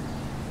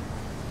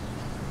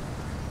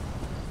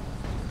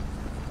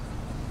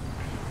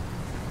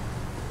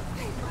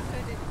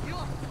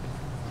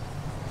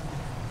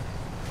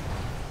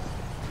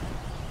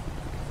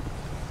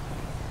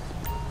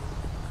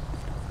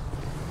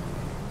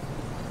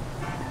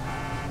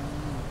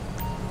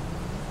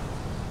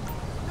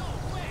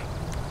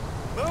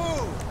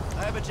 Move!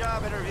 I have a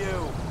job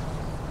interview.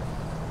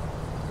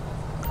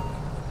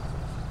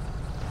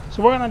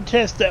 So we're going to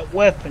test that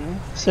weapon,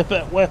 see if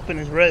that weapon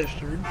is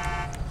registered.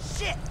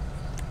 Shit!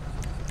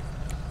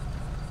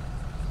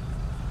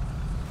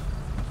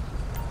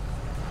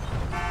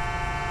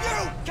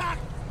 You cock!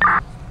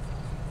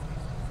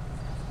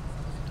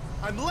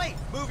 I'm late.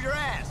 Move your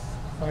ass.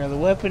 Okay, the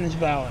weapon is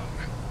valid.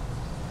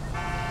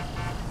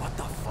 What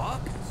the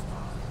fuck?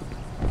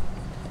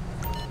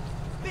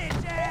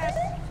 Bitch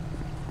ass!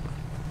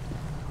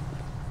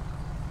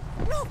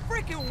 No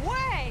freaking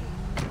way!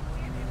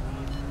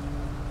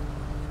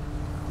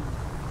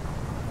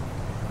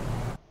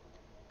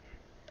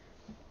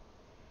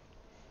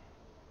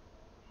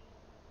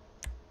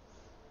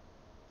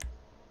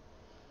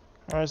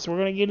 Alright, so we're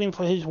going to get him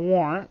for his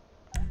warrant.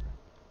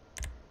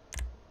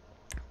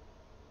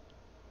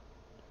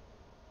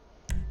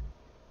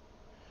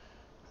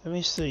 Let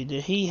me see.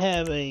 Did he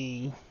have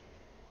a?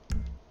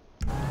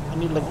 Let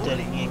me look at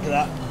it again, cause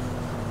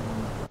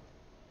I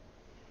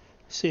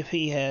see if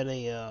he had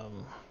a.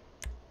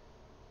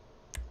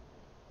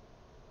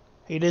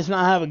 He does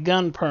not have a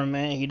gun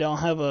permit. He don't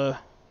have a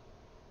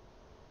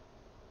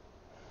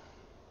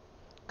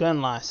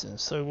gun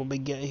license, so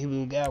he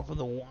will go out with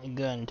a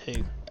gun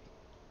too.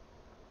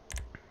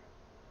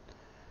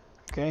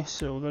 Okay,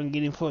 so we're gonna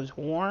get him for his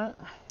warrant.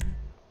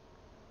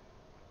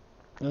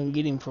 We're gonna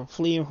get him for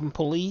fleeing from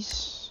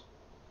police,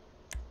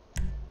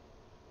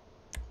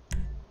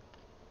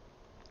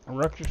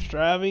 reckless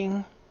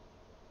driving,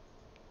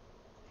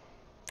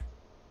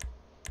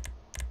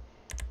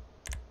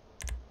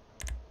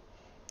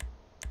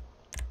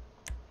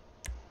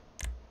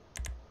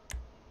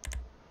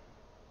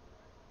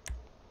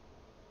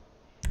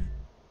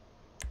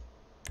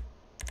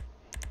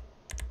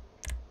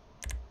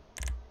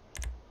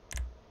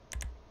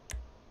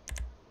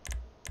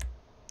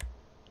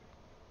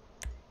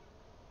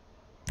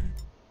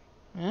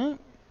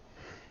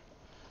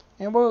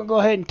 and we're gonna go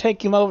ahead and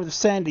take him over to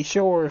Sandy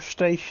Shore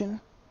Station.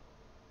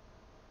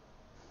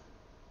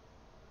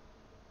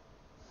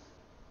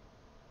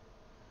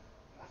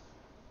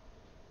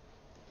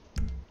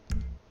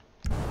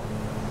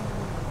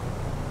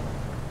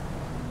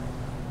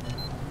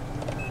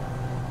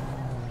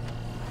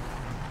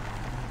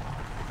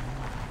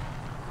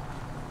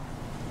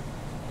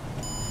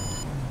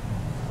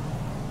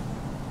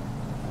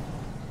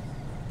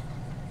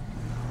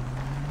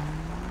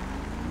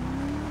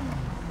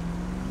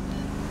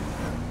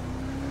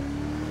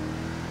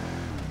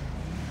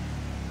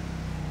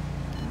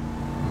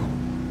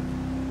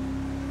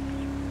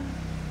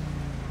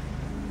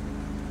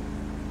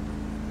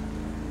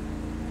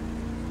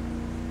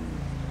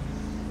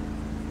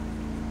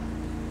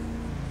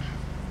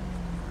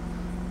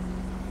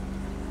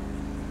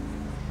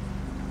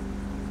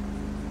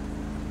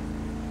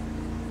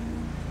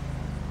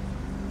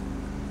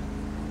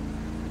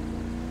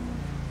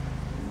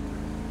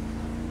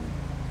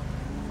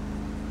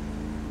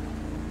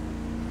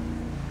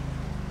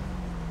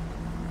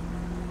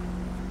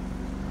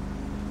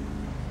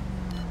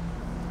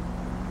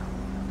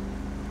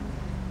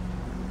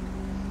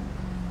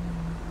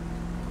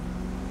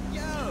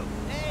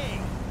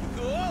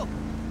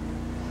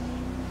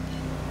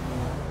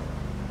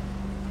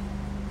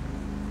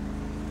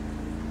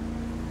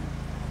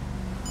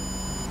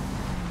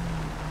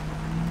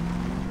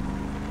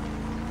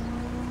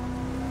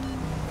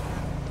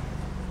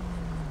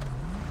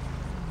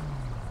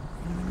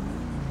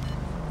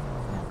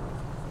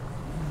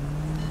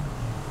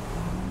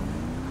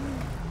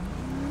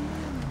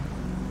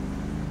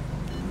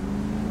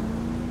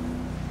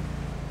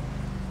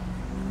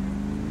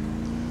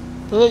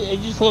 Look,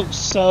 it just looks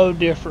so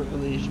different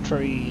with these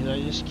trees. I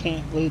just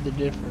can't believe the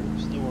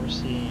difference that we're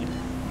seeing.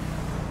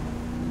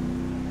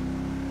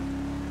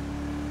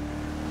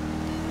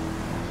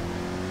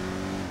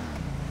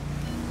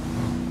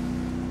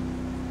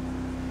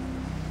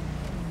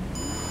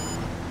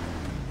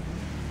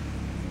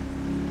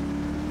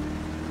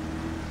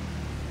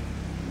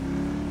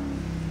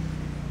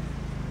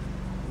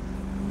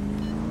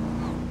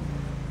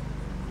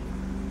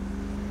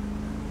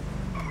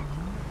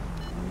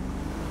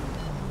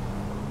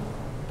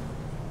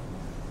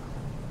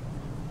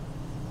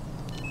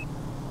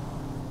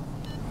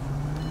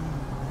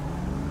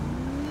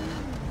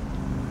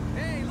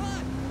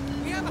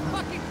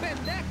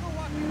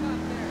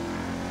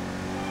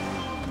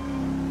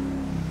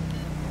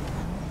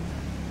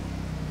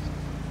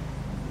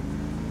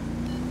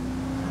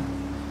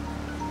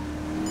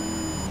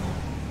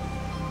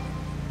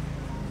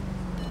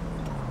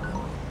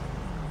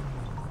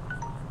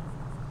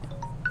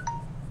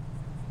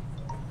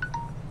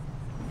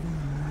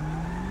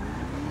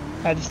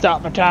 I had to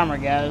stop my timer,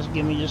 guys.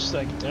 Give me just a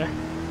second there.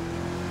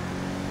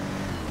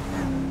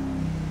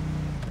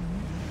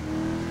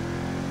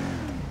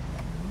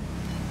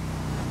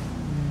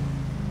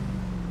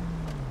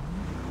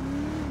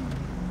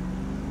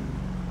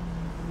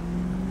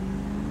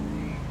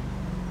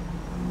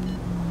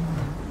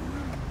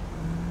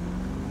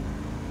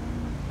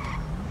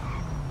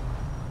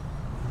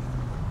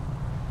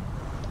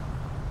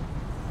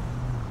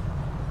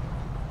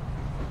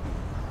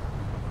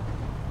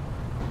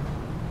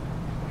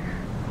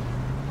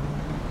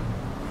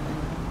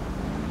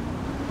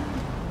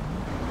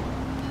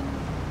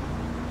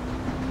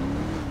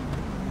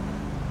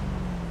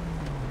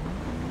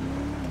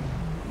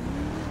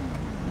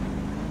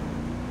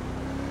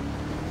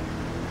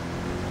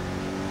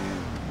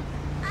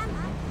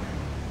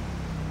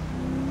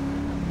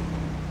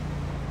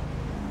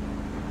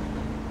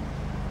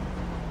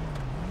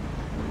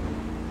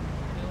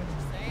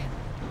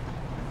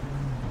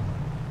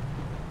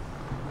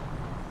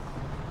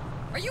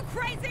 Are you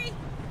crazy?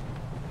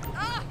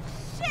 Ah,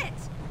 shit!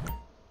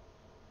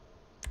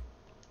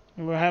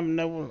 We're having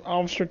no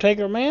officer take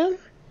her man?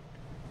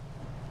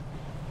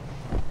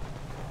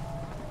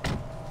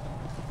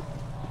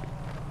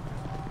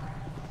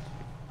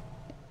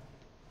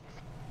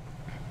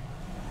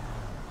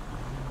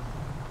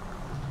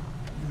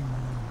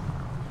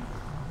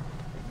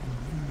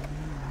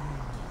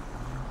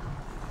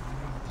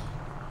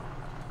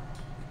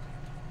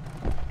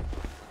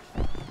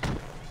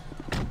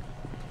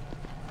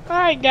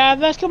 Alright guys,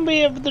 that's going to be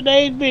it for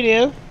today's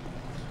video.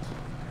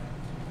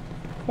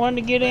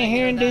 Wanted to get in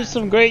here and do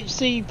some great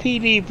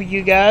CPD for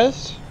you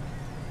guys.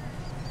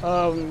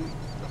 And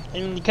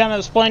kind of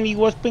explain to you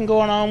what's been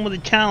going on with the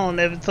channel and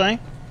everything.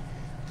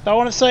 So I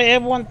want to say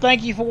everyone,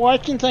 thank you for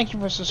watching, thank you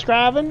for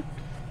subscribing,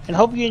 and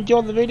hope you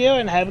enjoyed the video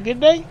and have a good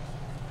day.